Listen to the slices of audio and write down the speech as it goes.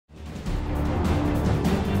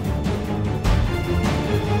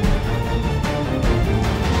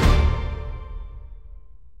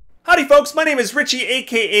Howdy folks, my name is Richie,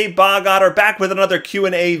 aka Bog Otter, back with another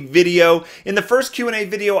Q&A video. In the first Q&A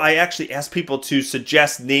video, I actually asked people to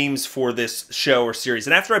suggest names for this show or series.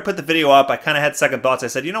 And after I put the video up, I kind of had second thoughts. I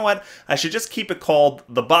said, you know what, I should just keep it called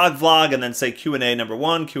The Bog Vlog and then say Q&A number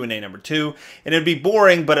 1, Q&A number 2. And it'd be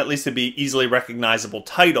boring, but at least it'd be easily recognizable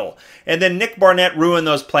title. And then Nick Barnett ruined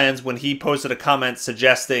those plans when he posted a comment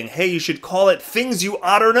suggesting, hey, you should call it Things You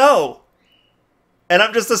Oughter Know. And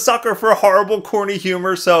I'm just a sucker for horrible, corny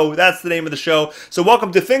humor, so that's the name of the show. So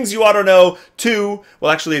welcome to Things You Oughta Know 2.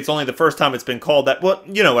 Well, actually, it's only the first time it's been called that. Well,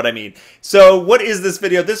 you know what I mean. So what is this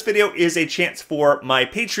video? This video is a chance for my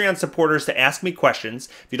Patreon supporters to ask me questions.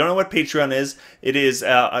 If you don't know what Patreon is, it is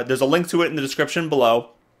there's a link to it in the description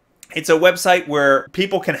below. It's a website where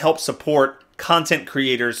people can help support content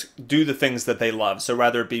creators do the things that they love. So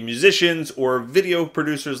whether it be musicians or video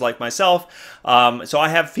producers like myself. So I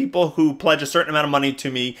have people who pledge a certain amount of money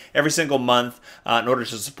to me every single month in order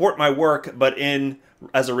to support my work. But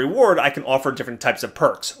as a reward, I can offer different types of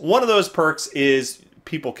perks. One of those perks is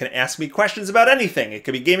people can ask me questions about anything. It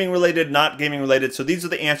could be gaming related, not gaming related. So these are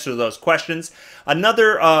the answers to those questions.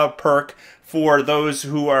 Another perk for those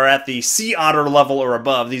who are at the Sea Otter level or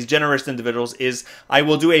above, these generous individuals, is I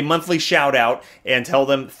will do a monthly shout out and tell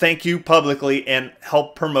them thank you publicly and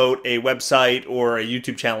help promote a website or a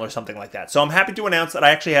YouTube channel or something like that. So I'm happy to announce that I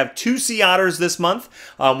actually have 2 Sea Otters this month.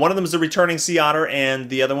 One of them is a returning Sea Otter and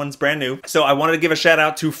the other one's brand new. So I wanted to give a shout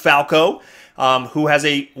out to Falko, who has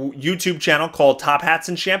a YouTube channel called Top Hats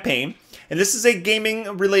and Champagne. And this is a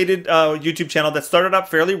gaming-related YouTube channel that started up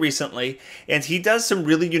fairly recently, and he does some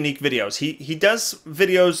really unique videos. He does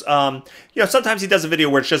videos, you know, sometimes he does a video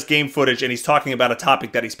where it's just game footage and he's talking about a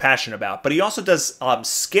topic that he's passionate about. But he also does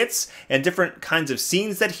skits and different kinds of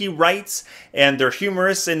scenes that he writes, and they're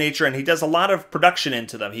humorous in nature, and he does a lot of production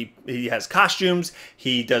into them. He has costumes,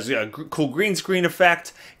 he does a cool green screen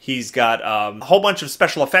effect, he's got a whole bunch of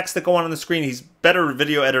special effects that go on the screen. He's better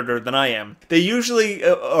video editor than I am. They usually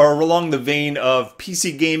are along the vein of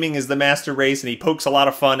PC gaming is the master race, and he pokes a lot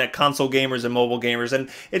of fun at console gamers and mobile gamers, and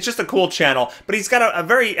it's just a cool channel. But he's got a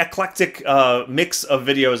very eclectic mix of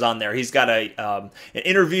videos on there. He's got an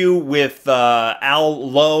interview with Al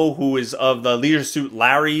Lowe, who is of the Leisure Suit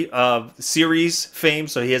Larry series fame,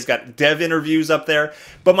 so he has got dev interviews up there.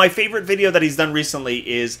 But my favorite video that he's done recently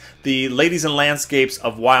is the Ladies and Landscapes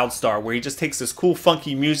of WildStar, where he just takes this cool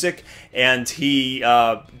funky music and he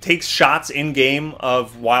takes shots in-game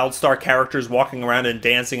of WildStar characters walking around and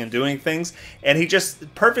dancing and doing things, and he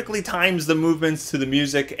just perfectly times the movements to the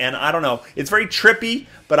music, and I don't know, it's very trippy,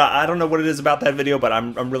 but I don't know what it is about that video, but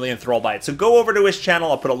I'm really enthralled by it. So go over to his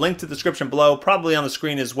channel. I'll put a link to the description below, probably on the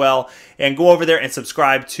screen as well, and go over there and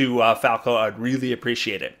subscribe to Falko. I'd really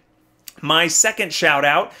appreciate it. My second shout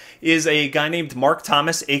out is a guy named Mark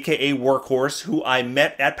Thomas, aka Workhorse, who I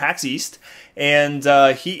met at PAX East, and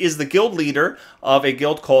he is the guild leader of a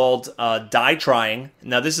guild called Die Trying.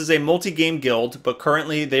 Now this is a multi-game guild, but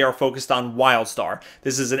currently they are focused on WildStar.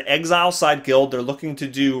 This is an exile side guild. They're looking to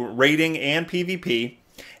do raiding and PvP.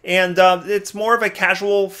 And it's more of a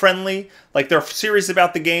casual, friendly, like they're serious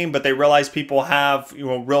about the game, but they realize people have, you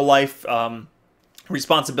know, real life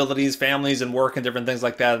responsibilities, families, and work, and different things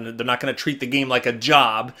like that, and they're not going to treat the game like a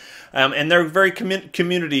job. And they're very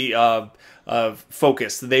community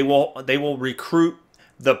focused. They will recruit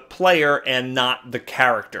the player and not the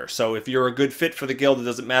character. So if you're a good fit for the guild, it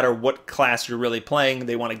doesn't matter what class you're really playing,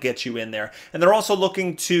 they want to get you in there. And they're also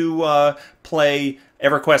looking to play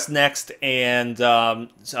EverQuest Next and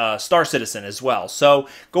Star Citizen as well. So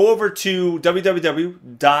go over to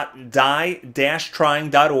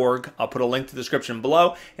www.die-trying.org. I'll put a link to the description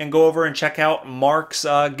below, and go over and check out Mark's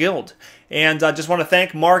guild. And I just want to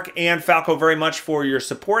thank Mark and Falko very much for your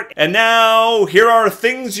support. And now, here are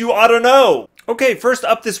things you ought to know. Okay, first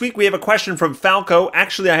up this week, we have a question from Falko.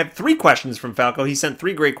 Actually, I have 3 questions from Falko. He sent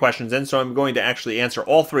 3 great questions in, so I'm going to actually answer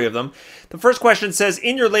all 3 of them. The first question says,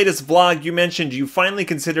 in your latest vlog, you mentioned you finally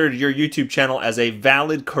considered your YouTube channel as a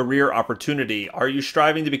valid career opportunity. Are you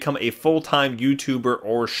striving to become a full-time YouTuber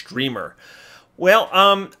or streamer? Well,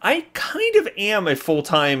 I kind of am a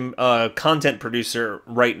full-time content producer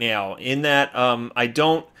right now, in that I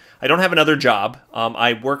don't have another job.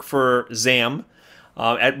 I work for ZAM.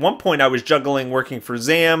 At one point, I was juggling working for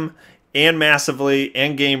ZAM and Massively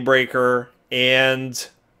and Game Breaker and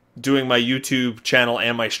doing my YouTube channel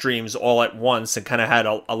and my streams all at once, and kind of had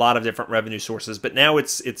a lot of different revenue sources. But now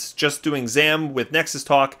it's just doing ZAM with Nexus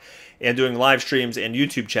Talk and doing live streams and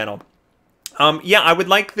YouTube channel. Yeah, I would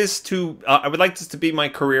like this to be my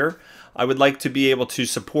career. I would like to be able to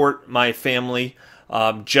support my family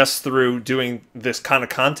just through doing this kind of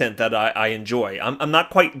content that I enjoy. I'm not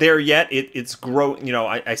quite there yet. It's growing. You know,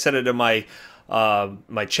 I said it in my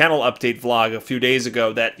my channel update vlog a few days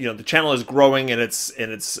ago that, you know, the channel is growing, and it's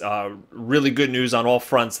really good news on all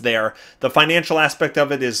fronts there. The financial aspect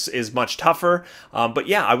of it is much tougher, but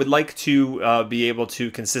yeah, I would like to be able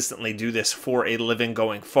to consistently do this for a living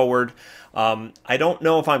going forward. I don't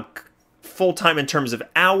know if I'm full-time in terms of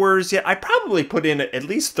hours yet. I probably put in at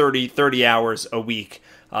least 30 hours a week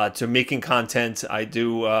to making content. I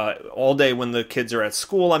do all day when the kids are at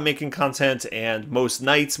school, I'm making content, and most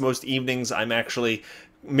nights, most evenings, I'm actually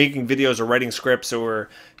making videos or writing scripts or,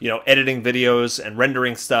 you know, editing videos and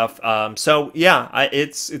rendering stuff. So yeah,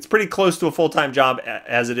 it's pretty close to a full-time job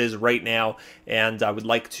as it is right now, and I would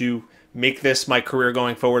like to make this my career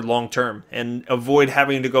going forward long term and avoid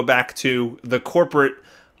having to go back to the corporate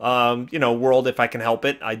you know, world if I can help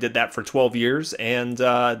it. I did that for 12 years, and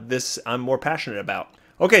this I'm more passionate about.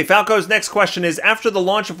 Okay, Falco's next question is, after the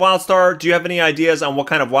launch of WildStar, do you have any ideas on what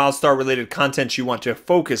kind of WildStar related content you want to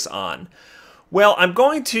focus on? Well, I'm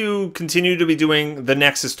going to continue to be doing the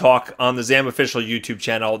Nexus Talk on the Zam official YouTube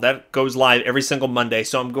channel. That goes live every single Monday,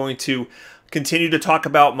 so I'm going to continue to talk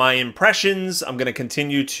about my impressions. I'm going to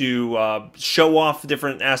continue to show off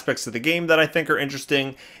different aspects of the game that I think are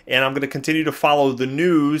interesting, and I'm going to continue to follow the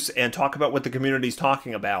news and talk about what the community is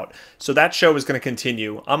talking about. So that show is going to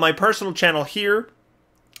continue. On my personal channel here,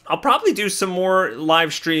 I'll probably do some more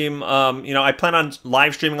live stream. You know, I plan on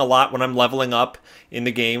live streaming a lot when I'm leveling up in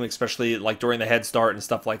the game, especially like during the head start and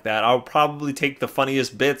stuff like that. I'll probably take the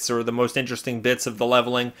funniest bits or the most interesting bits of the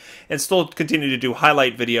leveling and still continue to do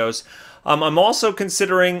highlight videos. I'm also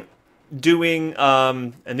considering doing,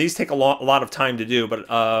 and these take a lot of time to do, but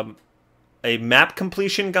a map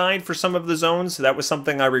completion guide for some of the zones. That was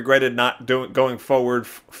something I regretted not going forward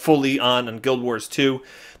fully on Guild Wars 2.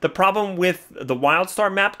 The problem with the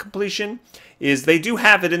WildStar map completion is they do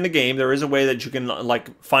have it in the game. There is a way that you can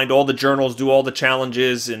like find all the journals, do all the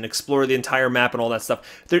challenges, and explore the entire map and all that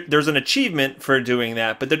stuff. There's an achievement for doing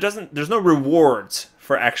that, but there's no rewards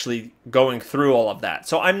for actually going through all of that.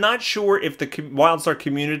 So I'm not sure if the WildStar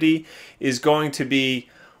community is going to be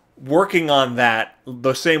working on that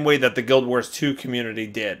the same way that the Guild Wars 2 community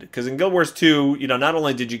did. Because in Guild Wars 2, you know, not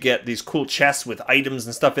only did you get these cool chests with items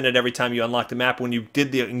and stuff in it every time you unlocked the map, when you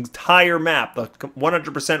did the entire map, the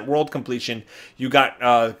 100% world completion, you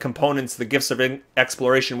got components, the Gifts of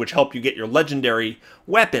Exploration, which help you get your legendary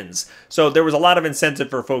weapons. So there was a lot of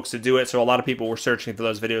incentive for folks to do it, so a lot of people were searching for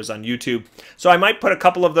those videos on YouTube. So I might put a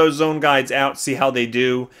couple of those zone guides out, see how they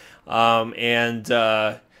do, and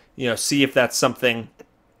you know, see if that's something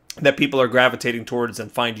that people are gravitating towards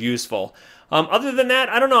and find useful. Other than that,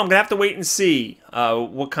 I don't know. I'm going to have to wait and see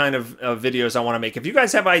what kind of videos I want to make. If you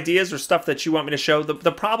guys have ideas or stuff that you want me to show,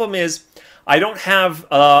 the problem is I don't have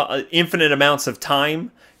infinite amounts of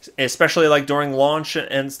time, especially like during launch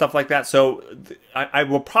and stuff like that. So I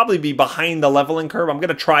will probably be behind the leveling curve. I'm going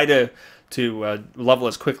to try to level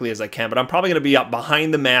as quickly as I can, but I'm probably going to be up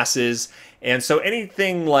behind the masses. And so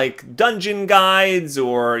anything like dungeon guides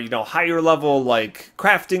or, you know, higher level like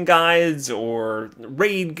crafting guides or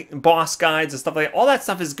raid boss guides and stuff like that, all that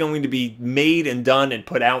stuff is going to be made and done and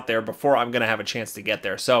put out there before I'm going to have a chance to get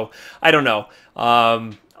there. So I don't know.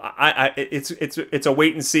 It's a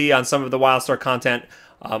wait and see on some of the WildStar content,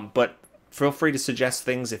 but feel free to suggest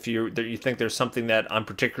things if you think there's something that I'm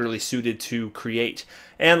particularly suited to create.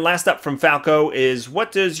 And last up from Falco is,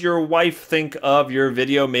 what does your wife think of your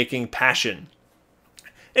video making passion?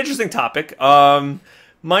 Interesting topic.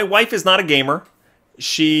 My wife is not a gamer.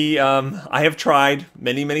 She, I have tried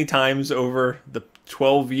many times over the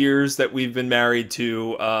 12 years that we've been married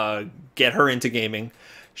to get her into gaming.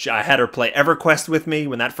 I had her play EverQuest with me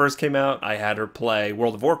when that first came out. I had her play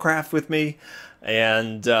World of Warcraft with me.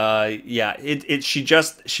 And yeah,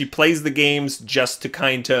 she plays the games just to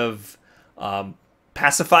kind of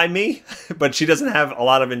pacify me, but she doesn't have a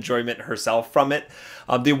lot of enjoyment herself from it.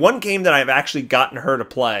 The one game that I've actually gotten her to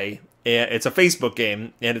play, it's a Facebook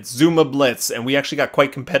game, and it's Zuma Blitz, and we actually got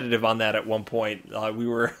quite competitive on that at one point. We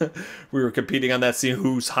were competing on that, seeing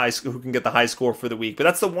who can get the high score for the week. But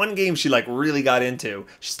that's the one game she like really got into.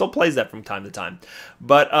 She still plays that from time to time.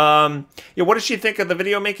 But yeah, what does she think of the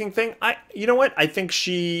video making thing? You know what? I think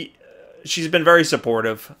she's been very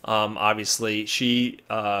supportive. Obviously,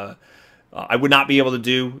 I would not be able to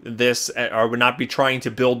do this, or I would not be trying to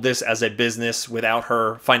build this as a business without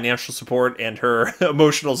her financial support and her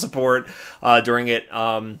emotional support during it.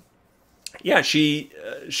 yeah, she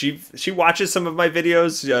watches some of my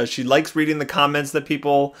videos. She likes reading the comments that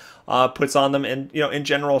people puts on them, and in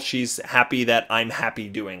general, she's happy that I'm happy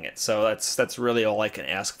doing it. So that's really all I can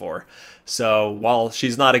ask for. So while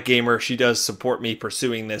she's not a gamer, she does support me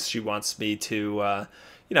pursuing this. She wants me to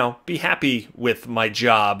be happy with my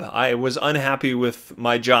job. I was unhappy with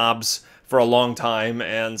my jobs for a long time,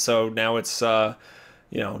 and so now it's now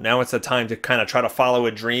it's the time to kind of try to follow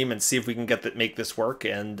a dream and see if we can make this work.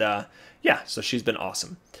 And yeah, so she's been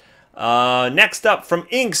awesome. Next up from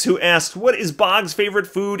Inks, who asked, what is Bog's favorite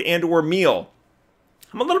food and or meal?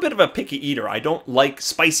 I'm a little bit of a picky eater. I don't like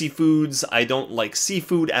spicy foods. I don't like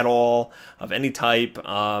seafood at all of any type.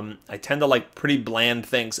 I tend to like pretty bland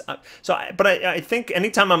things. But I think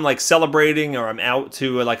anytime I'm like celebrating or I'm out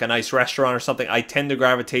to like a nice restaurant or something, I tend to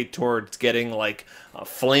gravitate towards getting like a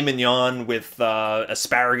filet mignon with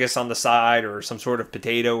asparagus on the side or some sort of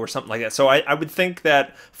potato or something like that. So I would think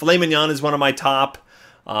that filet mignon is one of my top.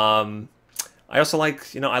 I also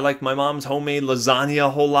like, I like my mom's homemade lasagna a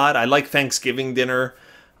whole lot. I like Thanksgiving dinner.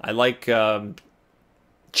 I like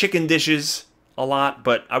chicken dishes a lot,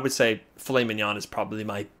 but I would say filet mignon is probably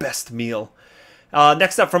my best meal.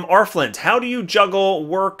 Next up from Arflint, how do you juggle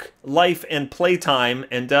work, life, and playtime,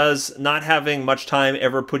 and does not having much time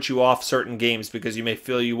ever put you off certain games because you may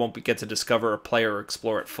feel you won't get to discover or play or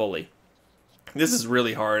explore it fully? This is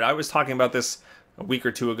really hard. I was talking about this a week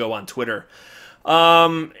or two ago on Twitter.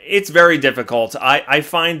 It's very difficult. I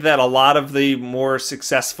find that a lot of the more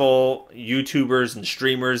successful YouTubers and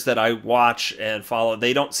streamers that I watch and follow,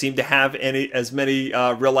 they don't seem to have as many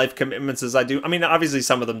real life commitments as I do. I mean, obviously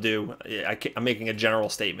some of them do. I'm making a general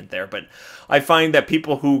statement there, but I find that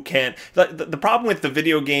people who can't, the problem with the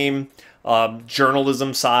video game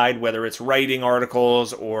journalism side, whether it's writing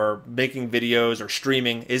articles or making videos or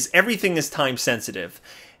streaming, is everything is time sensitive.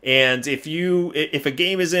 And if a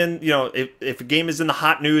game is in, if a game is in the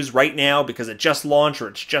hot news right now because it just launched or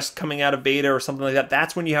it's just coming out of beta or something like that,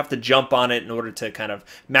 that's when you have to jump on it in order to kind of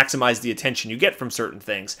maximize the attention you get from certain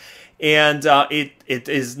things. And it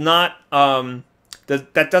is not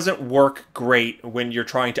that doesn't work great when you're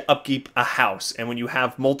trying to upkeep a house and when you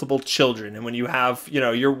have multiple children and when you have,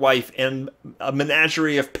 your wife and a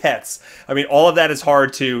menagerie of pets. I mean, all of that is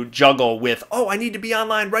hard to juggle with, oh, I need to be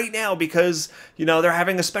online right now because, they're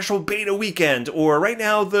having a special beta weekend, or right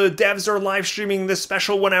now the devs are live streaming this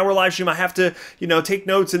special 1 hour live stream. I have to, take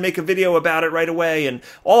notes and make a video about it right away. And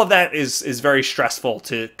all of that is very stressful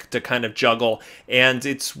to kind of juggle. And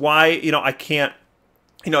it's why, I can't,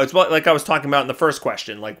 it's like I was talking about in the first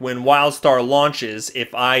question, like when WildStar launches,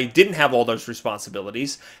 if I didn't have all those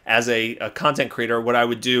responsibilities as a content creator, what I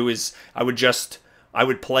would do is I would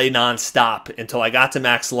play nonstop until I got to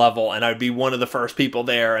max level, and I'd be one of the first people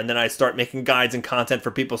there, and then I'd start making guides and content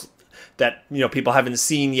for people that people haven't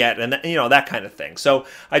seen yet, and that kind of thing. So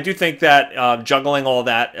I do think that juggling all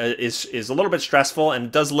that is a little bit stressful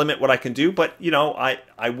and does limit what I can do. But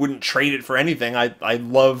I wouldn't trade it for anything. I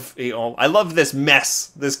love I love this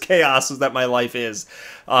mess, this chaos that my life is.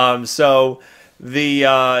 So the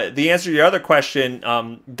answer to your other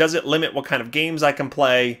question, does it limit what kind of games I can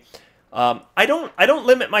play? I don't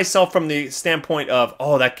limit myself from the standpoint of,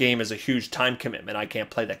 oh, that game is a huge time commitment, I can't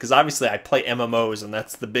play that, because obviously I play MMOs and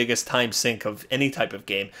that's the biggest time sink of any type of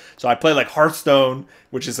game. So I play like Hearthstone,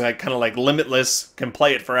 which is like kind of like limitless, can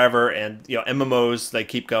play it forever, and MMOs, they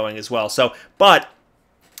keep going as well. So, and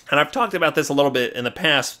I've talked about this a little bit in the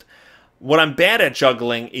past, what I'm bad at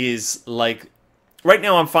juggling is like right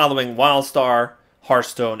now I'm following WildStar,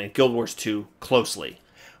 Hearthstone, and Guild Wars 2 closely,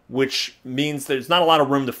 which means there's not a lot of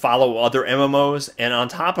room to follow other MMOs. And on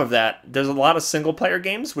top of that, there's a lot of single-player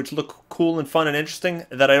games which look cool and fun and interesting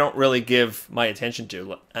that I don't really give my attention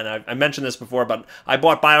to. And I mentioned this before, but I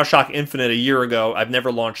bought BioShock Infinite a year ago. I've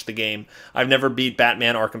never launched the game. I've never beat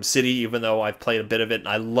Batman Arkham City, even though I've played a bit of it and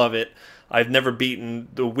I love it. I've never beaten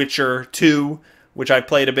The Witcher 2, which I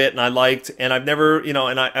played a bit and I liked. And I've never,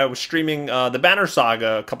 and I was streaming the Banner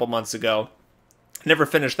Saga a couple months ago. Never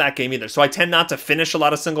finished that game either. So I tend not to finish a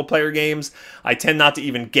lot of single-player games. I tend not to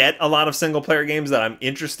even get a lot of single-player games that I'm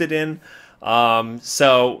interested in.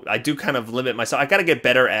 So I do kind of limit myself. I got to get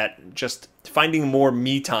better at just finding more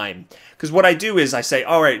me time. Because what I do is I say,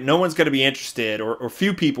 all right, no one's going to be interested, or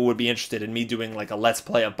few people would be interested in me doing like a Let's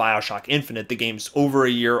Play of BioShock Infinite. The game's over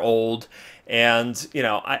a year old. And,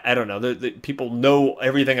 I don't know, the people know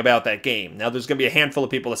everything about that game. Now, there's going to be a handful of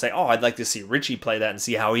people that say, oh, I'd like to see Richie play that and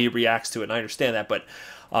see how he reacts to it, and I understand that. But,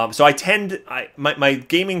 so my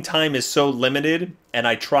gaming time is so limited, and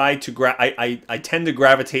I try to, I tend to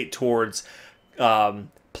gravitate towards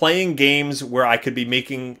playing games where I could be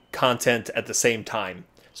making content at the same time.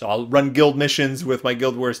 So I'll run guild missions with my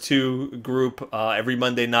Guild Wars 2 group every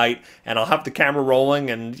Monday night, and I'll have the camera rolling,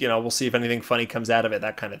 and we'll see if anything funny comes out of it,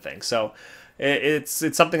 that kind of thing. So it's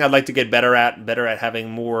something I'd like to get better at having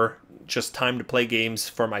more just time to play games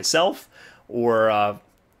for myself, or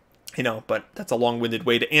but that's a long-winded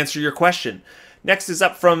way to answer your question. Next is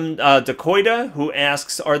up from Dekoyta, who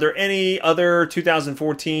asks, are there any other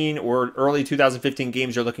 2014 or early 2015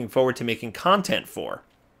 games you're looking forward to making content for?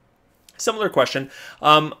 Similar question.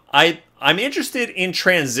 I'm interested in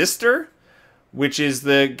Transistor, which is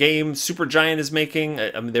the game Supergiant is making.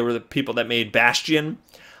 I mean, they were the people that made Bastion.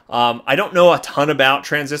 I don't know a ton about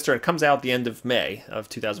Transistor. It comes out at the end of May of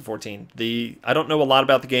 2014. I don't know a lot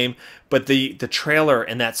about the game, but the trailer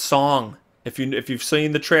and that song, if you've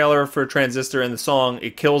seen the trailer for Transistor and the song,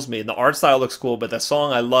 it kills me. And the art style looks cool, but the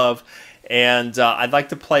song I love, and I'd like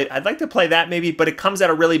to play that maybe, but it comes at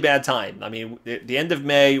a really bad time. I mean, the end of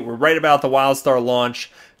May, we're right about the WildStar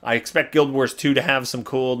launch. I expect Guild Wars 2 to have some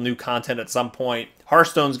cool new content at some point.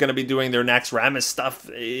 Hearthstone's going to be doing their next Ramus stuff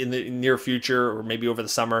in the near future, or maybe over the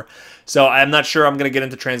summer. So I'm not sure I'm going to get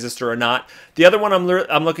into Transistor or not. The other one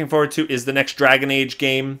I'm looking forward to is the next Dragon Age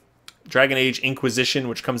game, Dragon Age Inquisition,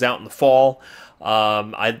 which comes out in the fall.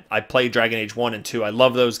 I played Dragon Age 1 and 2. I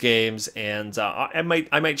love those games, and I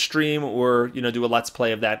might stream or do a Let's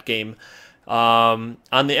Play of that game. On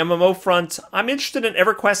the MMO front, I'm interested in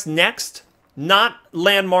EverQuest Next. Not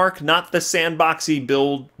Landmark, not the sandboxy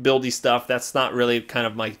buildy stuff. That's not really kind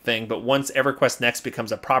of my thing. But once EverQuest Next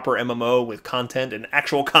becomes a proper MMO with content and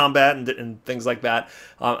actual combat and things like that,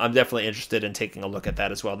 I'm definitely interested in taking a look at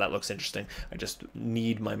that as well. That looks interesting. I just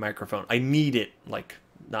need my microphone. I need it, like,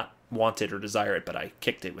 not want it or desire it, but I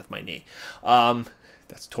kicked it with my knee.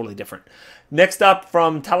 That's totally different. Next up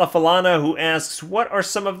from Talifalana, who asks, what are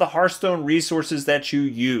some of the Hearthstone resources that you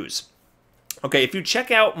use? Okay, if you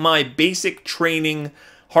check out my basic training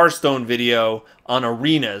Hearthstone video on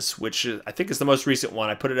arenas, which I think is the most recent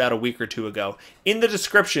one, I put it out a week or two ago. In the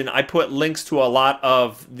description, I put links to a lot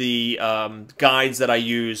of the guides that I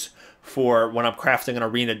use for when I'm crafting an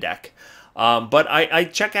arena deck. But I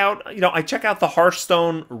check out, the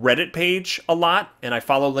Hearthstone Reddit page a lot, and I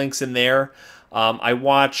follow links in there. I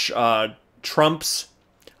watch Trump's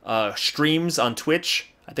streams on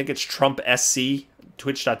Twitch. I think it's Trump SC.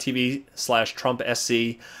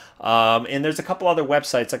 twitch.tv/TrumpSC. And there's a couple other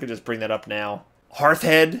websites. I could just bring that up now.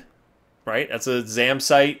 Hearthhead, right? That's a ZAM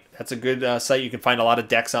site. That's a good site. You can find a lot of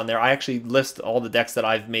decks on there. I actually list all the decks that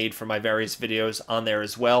I've made for my various videos on there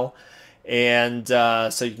as well. And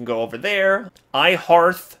so you can go over there.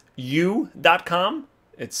 iHearthu.com.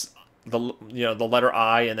 It's the letter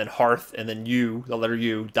I and then hearth and then U, the letter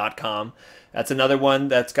U.com. That's another one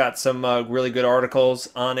that's got some really good articles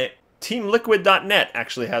on it. TeamLiquid.net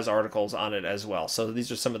actually has articles on it as well. So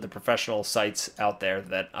these are some of the professional sites out there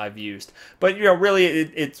that I've used. But really,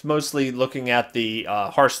 it's mostly looking at the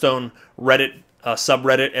Hearthstone Reddit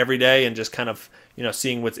subreddit every day and just kind of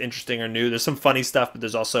seeing what's interesting or new. There's some funny stuff, but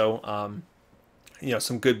there's also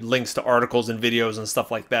some good links to articles and videos and stuff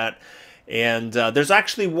like that. And there's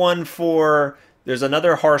actually there's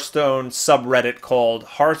another Hearthstone subreddit called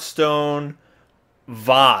Hearthstone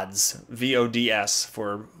VODs, VODS,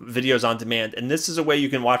 for videos on demand. And this is a way you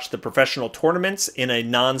can watch the professional tournaments in a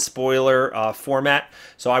non-spoiler format.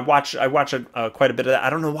 So I watch quite a bit of that. I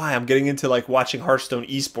don't know why I'm getting into like watching Hearthstone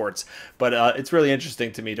esports, but it's really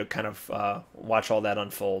interesting to me to kind of watch all that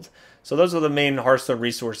unfold. So those are the main Hearthstone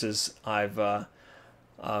resources I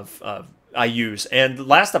use. And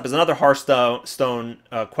last up is another Hearthstone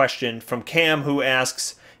question from Kaam, who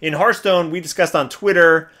asks, in Hearthstone, we discussed on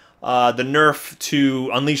Twitter the nerf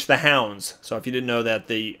to Unleash the Hounds. So if you didn't know that,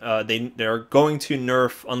 they're going to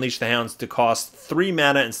nerf Unleash the Hounds to cost 3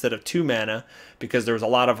 mana instead of 2 mana, because there was a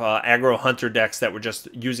lot of aggro hunter decks that were just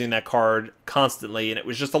using that card constantly, and it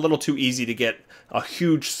was just a little too easy to get a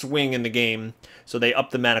huge swing in the game, so they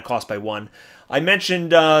upped the mana cost by 1. I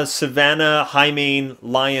mentioned Savannah, Highmane,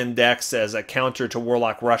 Lion decks as a counter to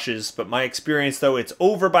Warlock rushes, but my experience, though, it's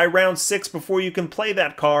over by round 6 before you can play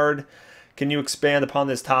that card. Can you expand upon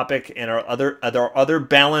this topic, and are there other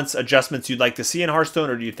balance adjustments you'd like to see in Hearthstone,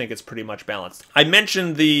 or do you think it's pretty much balanced? I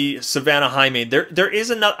mentioned the Savannah Highmane. There is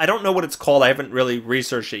another, I don't know what it's called, I haven't really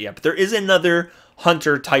researched it yet, but there is another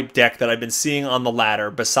hunter type deck that I've been seeing on the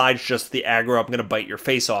ladder besides just the aggro I'm going to bite your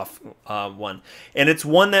face off one. And it's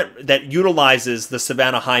one that utilizes the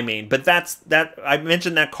Savannah Highmane, but I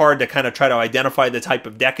mentioned that card to kind of try to identify the type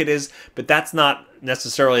of deck it is, but that's not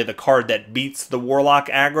necessarily the card that beats the Warlock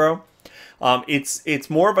aggro. It's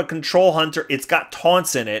more of a control hunter. It's got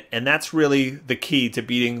taunts in it, and that's really the key to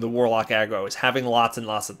beating the Warlock aggro, is having lots and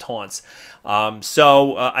lots of taunts.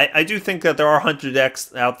 I do think that there are hunter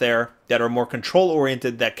decks out there that are more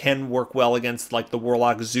control-oriented that can work well against like the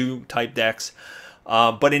Warlock Zoo type decks.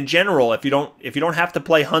 But in general, if you don't have to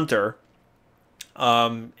play hunter,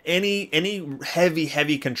 any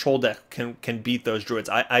heavy control deck can beat those druids.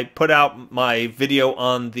 I put out my video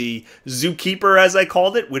on the Zookeeper, as I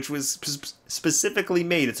called it, which was specifically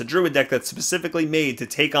made. It's a druid deck that's specifically made to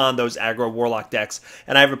take on those aggro Warlock decks,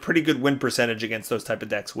 and I have a pretty good win percentage against those type of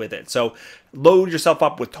decks with it. So load yourself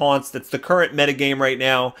up with taunts. That's the current meta game right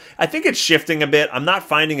now. I think it's shifting a bit. I'm not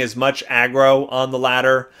finding as much aggro on the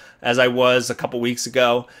ladder as I was a couple weeks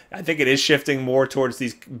ago. I think it is shifting more towards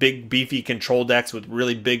these big, beefy control decks with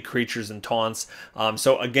really big creatures and taunts.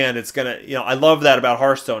 So again, it's gonna, I love that about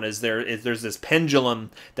Hearthstone, is there's this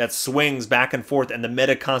pendulum that swings back and forth, and the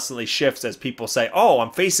meta constantly shifts as people say, oh,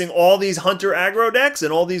 I'm facing all these hunter aggro decks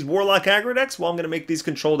and all these Warlock aggro decks. Well, I'm gonna make these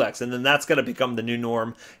control decks, and then that's gonna become the new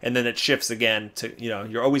norm, and then it shifts again to,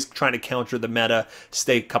 you're always trying to counter the meta,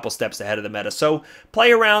 stay a couple steps ahead of the meta. So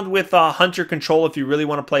play around with hunter control if you really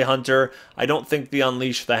want to play hunter. I don't think the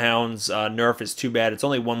Unleash the Hounds nerf is too bad. It's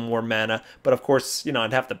only one more mana, but of course,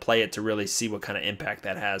 I'd have to play it to really see what kind of impact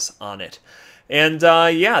that has on it. And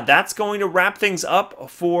yeah, that's going to wrap things up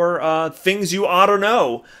for things you ought to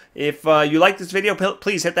know. If you like this video,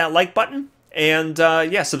 please hit that like button. And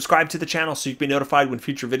yeah, subscribe to the channel so you can be notified when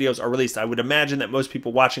future videos are released. I would imagine that most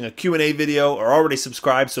people watching a Q&A video are already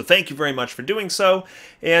subscribed, so thank you very much for doing so.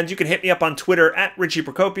 And you can hit me up on Twitter at Richie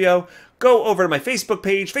Procopio. Go over to my Facebook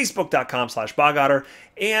page, facebook.com/bogotter,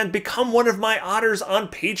 and become one of my otters on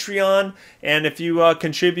Patreon. And if you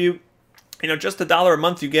contribute, just $1 a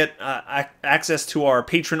month, you get access to our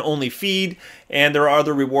patron-only feed, and there are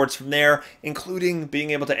other rewards from there, including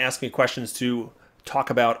being able to ask me questions to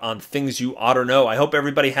talk about on things you ought to know. I hope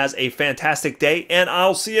everybody has a fantastic day, and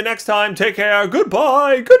I'll see you next time. Take care.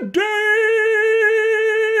 Goodbye. Good day.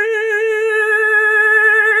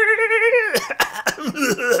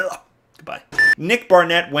 Goodbye. Nick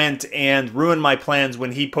Barnett went and ruined my plans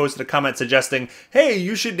when he posted a comment suggesting, hey,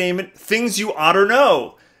 you should name it Things You Oughta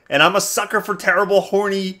Know. And I'm a sucker for terrible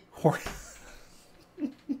horny corny.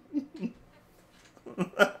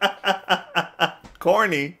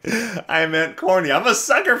 I meant corny. I'm a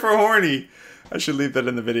sucker for horny. I should leave that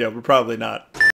in the video, but probably not.